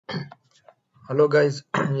Hello guys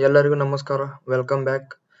ಎಲ್ಲರಿಗೂ ನಮಸ್ಕಾರ welcome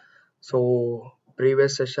back. So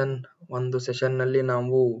previous ಒಂದು ಸೆಷನ್ನಲ್ಲಿ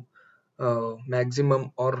ನಾವು maximum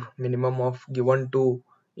R minimum of given to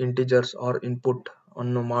integers R input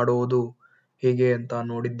ಅನ್ನು ಮಾಡುವುದು ಹೇಗೆ ಅಂತ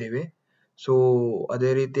ನೋಡಿದ್ದೇವೆ. ಸೊ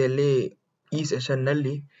ಅದೇ ರೀತಿಯಲ್ಲಿ ಈ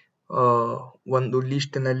ಸೆಷನ್ನಲ್ಲಿ ಒಂದು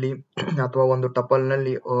ಲಿಸ್ಟ್ನಲ್ಲಿ ಅಥವಾ ಒಂದು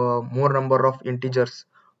ಟಪಲ್ನಲ್ಲಿ ಮೋರ್ ನಂಬರ್ ಆಫ್ ಇಂಟಿಜರ್ಸ್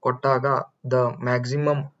ಕೊಟ್ಟಾಗ the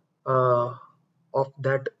maximum of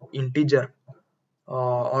that integer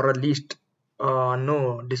R a list ಅನ್ನು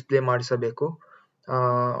ಡಿಸ್ಪ್ಲೇ ಮಾಡಿಸಬೇಕು.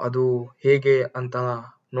 ಅದು ಹೇಗೆ ಅಂತ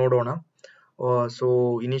ನೋಡೋಣ. ಸೊ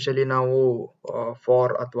ಇನಿಷಿಯಲಿ ನಾವು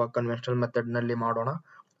ಫಾರ್ ಅಥವಾ ಕನ್ವೆನ್ಷನಲ್ ಮೆಥಡ್ ನಲ್ಲಿ ಮಾಡೋಣ.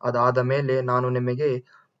 ಅದಾದ ಮೇಲೆ ನಾನು ನಿಮಗೆ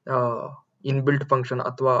ಇನ್ಬಿಲ್ಟ್ ಫಂಕ್ಷನ್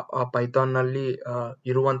ಅಥವಾ ಪೈಥಾನ್ ನಲ್ಲಿ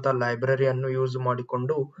ಇರುವಂತ ಲೈಬ್ರರಿಯನ್ನು ಯೂಸ್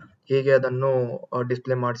ಮಾಡಿಕೊಂಡು ಹೇಗೆ ಅದನ್ನು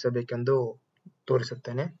ಡಿಸ್ಪ್ಲೇ ಮಾಡಿಸಬೇಕೆಂದು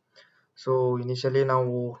ತೋರಿಸುತ್ತೇನೆ. ಸೊ ಇನಿಷಿಯಲಿ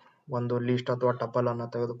ನಾವು ಒಂದು ಲಿಸ್ಟ್ ಅಥವಾ ಟಪಲ್ ಅನ್ನು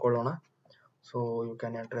ತೆಗೆದುಕೊಳ್ಳೋಣ. So you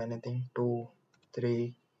can enter anything 2, 3,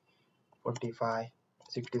 45,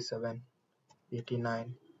 67, 89,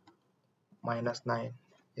 -9.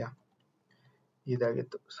 Yeah,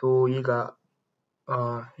 ಇದಾಗಿತ್ತು. ಸೊ ಈಗ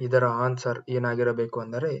ಇದರ ಆನ್ಸರ್ ಏನಾಗಿರಬೇಕು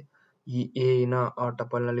ಅಂದರೆ ಈ ಎ ನ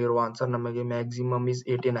ಟಪಲ್ ನಲ್ಲಿ ಇರುವ ಆನ್ಸರ್ ನಮಗೆ ಮ್ಯಾಕ್ಸಿಮಮ್ ಇಸ್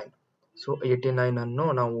 89. ಸೊ 89 ಅನ್ನು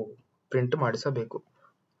ನಾವು ಪ್ರಿಂಟ್ ಮಾಡಿಸಬೇಕು.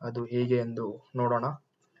 ಅದು ಹೇಗೆ ಎಂದು ನೋಡೋಣ.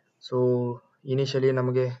 ಸೊ ಇನಿಷಿಯಲಿ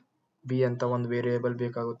ನಮಗೆ ಬಿ ಅಂತ ಒಂದು ವೇರಿಯೇಬಲ್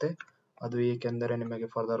ಬೇಕಾಗುತ್ತೆ. ಅದು ಏಕೆಂದರೆ ನಿಮಗೆ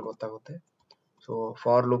ಫರ್ದರ್ ಗೊತ್ತಾಗುತ್ತೆ. So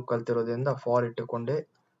for loop ಕಲ್ತಿರೋದ್ರಿಂದ for ಇಟ್ಟುಕೊಂಡೇ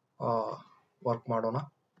work ಮಾಡೋಣ.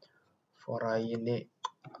 ಫಾರ್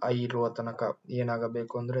ಐ ಇರುವ ತನಕ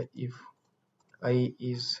ಏನಾಗಬೇಕು ಅಂದ್ರೆ if I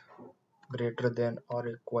is greater than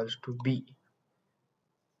R equals to B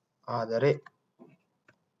ಆದರೆ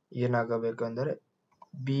ಏನಾಗಬೇಕು ಅಂದರೆ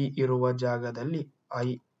ಬಿ ಇರುವ ಜಾಗದಲ್ಲಿ ಐ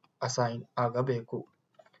ಅಸೈನ್ ಆಗಬೇಕು.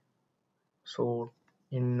 So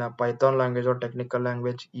in Python language or technical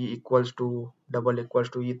language e equals to double equals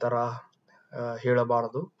to ಈ ತರ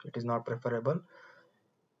ಹೇಳಬಾರದು. It is not preferable.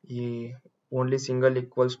 ಈ ಓನ್ಲಿ ಸಿಂಗಲ್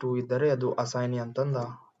ಈಕ್ವಲ್ಸ್ ಟು ಇದ್ದರೆ ಅದು ಅಸೈನ್ ಅಂತಂದ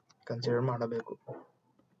ಕನ್ಸಿಡರ್ ಮಾಡಬೇಕು.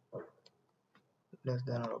 Less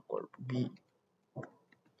than R equal to B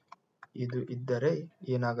ಇದು ಇದ್ದರೆ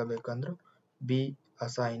ಏನಾಗಬೇಕಂದ್ರೆ ಬಿ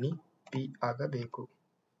ಅಸೈನಿ ಪಿ ಆಗಬೇಕು.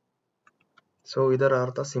 ಸೊ ಇದರ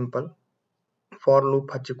ಅರ್ಥ ಸಿಂಪಲ್. ಫಾರ್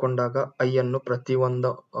ಲೂಪ್ ಹಚ್ಚಿಕೊಂಡಾಗ ಐ ಅನ್ನು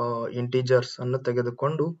ಪ್ರತಿಯೊಂದು ಇಂಟಿಜರ್ಸ್ ಅನ್ನು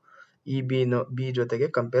ತೆಗೆದುಕೊಂಡು ಈ ಬಿ ಜೊತೆಗೆ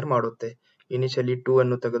ಕಂಪೇರ್ ಮಾಡುತ್ತೆ. ಇನಿಷಿಯಲಿ 2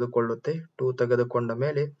 ಅನ್ನು ತೆಗೆದುಕೊಳ್ಳುತ್ತೆ. 2 ತೆಗೆದುಕೊಂಡ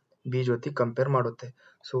ಮೇಲೆ ಬಿ ಜೊತೆ ಕಂಪೇರ್ ಮಾಡುತ್ತೆ.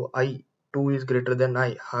 So I 2 is greater than I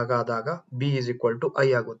ಹಾಗಾದಾಗ B is equal to I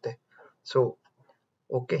ಆಗುತ್ತೆ. So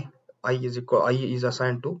okay, I is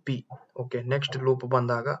assign to P. Okay, next loop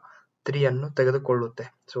ಬಂದಾಗ 3 ಅನ್ನು ತೆಗೆದುಕೊಳ್ಳುತ್ತೆ.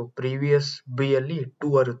 ಸೊ ಪ್ರೀವಿಯಸ್ ಬಿ ಅಲ್ಲಿ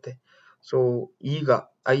 2 ಇರುತ್ತೆ. ಸೊ ಈಗ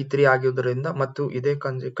ಐ 3 ಆಗಿರುವುದರಿಂದ ಮತ್ತು ಇದೇ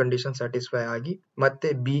ಕಂಡೀಷನ್ ಸ್ಯಾಟಿಸ್ಫೈ ಆಗಿ ಮತ್ತೆ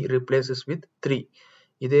ಬಿ ರಿಪ್ಲೇಸಸ್ ವಿತ್ 3.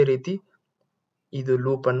 ಇದೇ ರೀತಿ ಇದು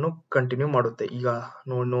ಲೂಪ್ ಅನ್ನು ಕಂಟಿನ್ಯೂ ಮಾಡುತ್ತೆ. ಈಗ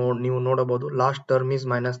ನೀವು ನೋಡಬಹುದು last term is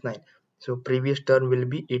 -9. So previous term will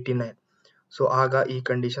be 89. So ಆಗ ಈ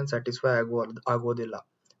ಕಂಡೀಷನ್ ಸ್ಯಾಟಿಸ್ಫೈ ಆಗೋದಿಲ್ಲ.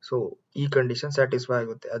 ಸೊ ಈ ಕಂಡೀಷನ್ ಸ್ಯಾಟಿಸ್ಫೈ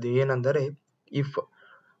ಆಗುತ್ತೆ. ಅದು ಏನಂದರೆ ಇಫ್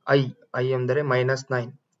ಐ ಅಂದರೆ -9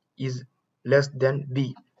 is less than B.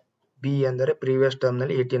 B ಅಂದರೆ ಪ್ರೀವಿಯಸ್ ಟರ್ಮ್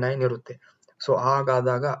ನಲ್ಲಿ 89 ಇರುತ್ತೆ. ಸೊ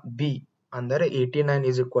ಹಾಗಾದಾಗ ಬಿ ಅಂದರೆ 89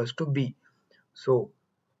 is equals to B. So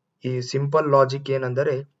ಈ ಸಿಂಪಲ್ ಲಾಜಿಕ್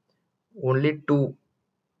ಏನಂದರೆ only 2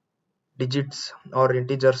 digits or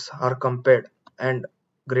integers are compared and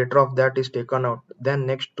greater of that is taken out, then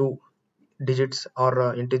next 2 digits or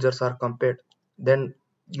integers are compared, then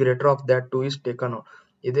greater of that 2 is taken out.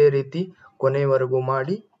 ಇದೇ ರೀತಿ ಕೊನೆಯವರೆಗೂ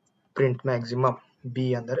ಮಾಡಿ print maximum B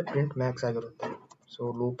ಅಂದರೆ print Max ಆಗಿರುತ್ತೆ. So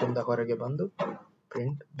loop ಇಂದ ಹೊರಗೆ ಬಂದು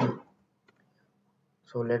print B.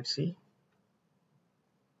 So let's see.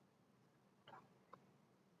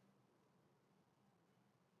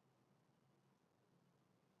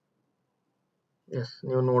 S,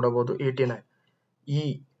 ನೀವು ನೋಡಬಹುದು 89 ಈ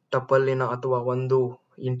ಟಪಲ್ಲಿನ ಅಥವಾ ಒಂದು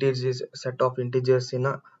ಇಂಟಿಜರ್ಸ್ ಸೆಟ್ ಆಫ್ ಇಂಟಿಜರ್ಸಿನ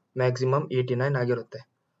ಮ್ಯಾಕ್ಸಿಮಮ್ 89 ಆಗಿರುತ್ತೆ.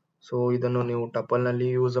 ಸೊ ಇದನ್ನು ನೀವು ಟಪಲ್ ನಲ್ಲಿ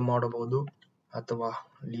ಯೂಸ್ ಮಾಡಬಹುದು ಅಥವಾ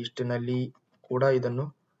ಲಿಸ್ಟ್ ನಲ್ಲಿ ಕೂಡ ಇದನ್ನು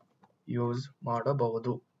ಯೂಸ್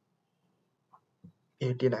ಮಾಡಬಹುದು.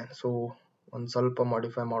 89. ಸೊ ಒಂದು ಸ್ವಲ್ಪ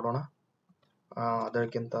ಮಾಡಿಫೈ ಮಾಡೋಣ.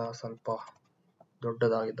 ಅದಕ್ಕಿಂತ ಸ್ವಲ್ಪ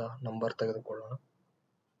ದೊಡ್ಡದಾಗಿದ್ದ ನಂಬರ್ ತೆಗೆದುಕೊಳ್ಳೋಣ.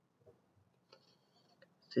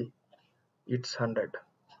 C, it's 100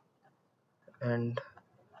 and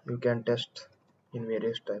you can test in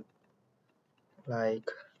various type like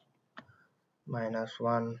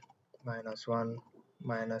 -1, -1,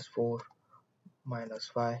 -4,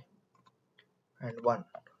 -5 and 1.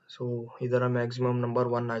 so ಇದರ maximum number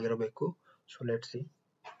 1 ಆಗಿರಬೇಕು. so let's see.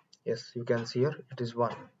 yes, you can see here it is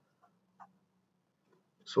 1.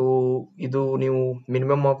 So ಇದು ನೀವು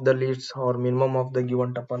minimum of the leads R minimum of the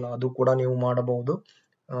given tuple ಅದು ಕೂಡ ನೀವು ಮಾಡಬಹುದು.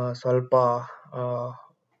 ಸ್ವಲ್ಪ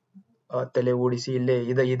ತಲೆ ಓಡಿಸಿ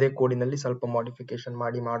ಇದೇ ಕೋಡಿನಲ್ಲಿ ಸ್ವಲ್ಪ ಮಾಡಿಫಿಕೇಶನ್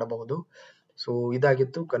ಮಾಡಿ ಮಾಡಬಹುದು. ಸೊ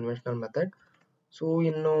ಇದಾಗಿತ್ತು ಕನ್ವೆನ್ಷನಲ್ ಮೆಥಡ್. ಸೊ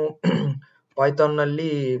ಇನ್ನು ಪೈಥಾನ್ ನಲ್ಲಿ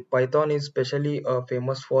Python is specially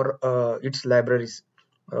famous for it's libraries.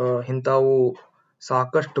 ಇಂಥವು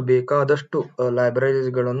ಸಾಕಷ್ಟು ಬೇಕಾದಷ್ಟು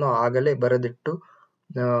ಲೈಬ್ರರೀಸ್ಗಳನ್ನು ಆಗಲೇ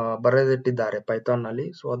ಬರೆದಿಟ್ಟಿದ್ದಾರೆ ಪೈಥಾನ್ ನಲ್ಲಿ.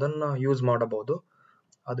 ಸೊ ಅದನ್ನ ಯೂಸ್ ಮಾಡಬಹುದು.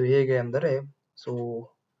 ಅದು ಹೇಗೆ ಅಂದರೆ, so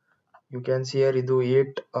you can see here ಇದು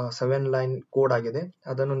 7 ಲೈನ್ ಕೋಡ್ ಆಗಿದೆ.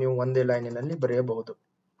 ಅದನ್ನು ನೀವು ಒಂದೇ ಲೈನಿನಲ್ಲಿ ಬರೆಯಬಹುದು.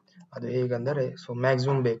 ಅದು ಹೇಗೆಂದರೆ, ಸೊ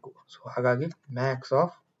ಮ್ಯಾಕ್ಸಿಮಮ್ ಬೇಕು. ಸೊ ಹಾಗಾಗಿ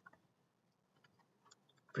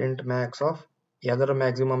ಪ್ರಿಂಟ್ ಮ್ಯಾಕ್ಸ್ ಆಫ್ ಯಾವ್ದಾರ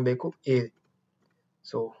ಮ್ಯಾಕ್ಸಿಮಮ್ ಬೇಕು A.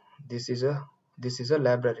 So this is a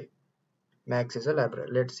library. Max is a library.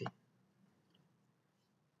 Let's see.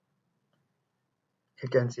 You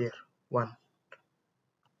can see here 1.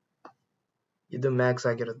 ಇದು ಮ್ಯಾಕ್ಸ್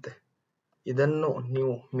ಆಗಿರುತ್ತೆ. ಇದನ್ನು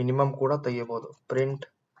ನೀವು ಮಿನಿಮಮ್ ಕೂಡ ತೆಗೆಯಬಹುದು. Print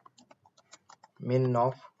Min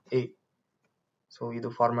of A. So ಇದು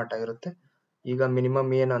ಫಾರ್ಮ್ಯಾಟ್ ಆಗಿರುತ್ತೆ. ಈಗ ಮಿನಿಮಮ್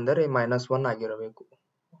ಏನಂದರೆ -1 ಆಗಿರಬೇಕು.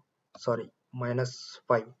 ಸಾರಿ,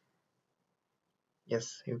 -5.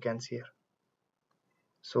 S, you can see here.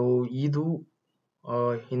 So ಇದು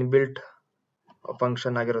ಇನ್ಬಿಲ್ಟ್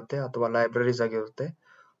ಫಂಕ್ಷನ್ ಆಗಿರುತ್ತೆ ಅಥವಾ ಲೈಬ್ರರೀಸ್ ಆಗಿರುತ್ತೆ.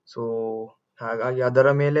 ಸೊ ಹಾಗಾಗಿ ಅದರ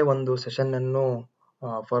ಮೇಲೆ ಒಂದು ಸೆಷನ್ ಅನ್ನು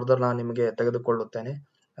ಫರ್ದರ್ ನಾನು ನಿಮಗೆ ತೆಗೆದುಕೊಳ್ಳುತ್ತೇನೆ.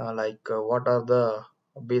 Like what are the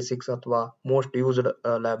basics ಅಥವಾ ಮೋಸ್ಟ್ ಯೂಸ್ಡ್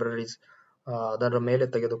ಲೈಬ್ರರೀಸ್, ಅದರ ಮೇಲೆ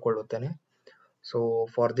ತೆಗೆದುಕೊಳ್ಳುತ್ತೇನೆ. So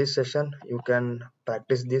for this session you can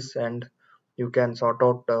practice this and you can sort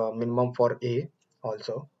out minimum for A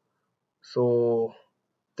also. So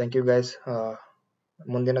thank you guys.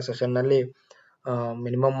 ಮುಂದಿನ session ನಲ್ಲಿ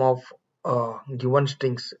minimum of given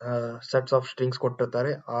strings, sets of strings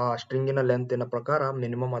ಕೊಟ್ಟಿರ್ತಾರೆ. ಆ ಸ್ಟ್ರಿಂಗಿನ ಲೆಂತಿನ ಪ್ರಕಾರ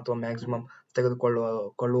minimum ಅಥವಾ maximum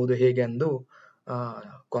ತೆಗೆದುಕೊಳ್ಳುವುದು ಹೇಗೆ ಎಂದು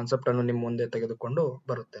concept ಅನ್ನು ನಿಮ್ಮ ಮುಂದೆ ತೆಗೆದುಕೊಂಡು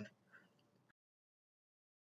ಬರುತ್ತೇನೆ.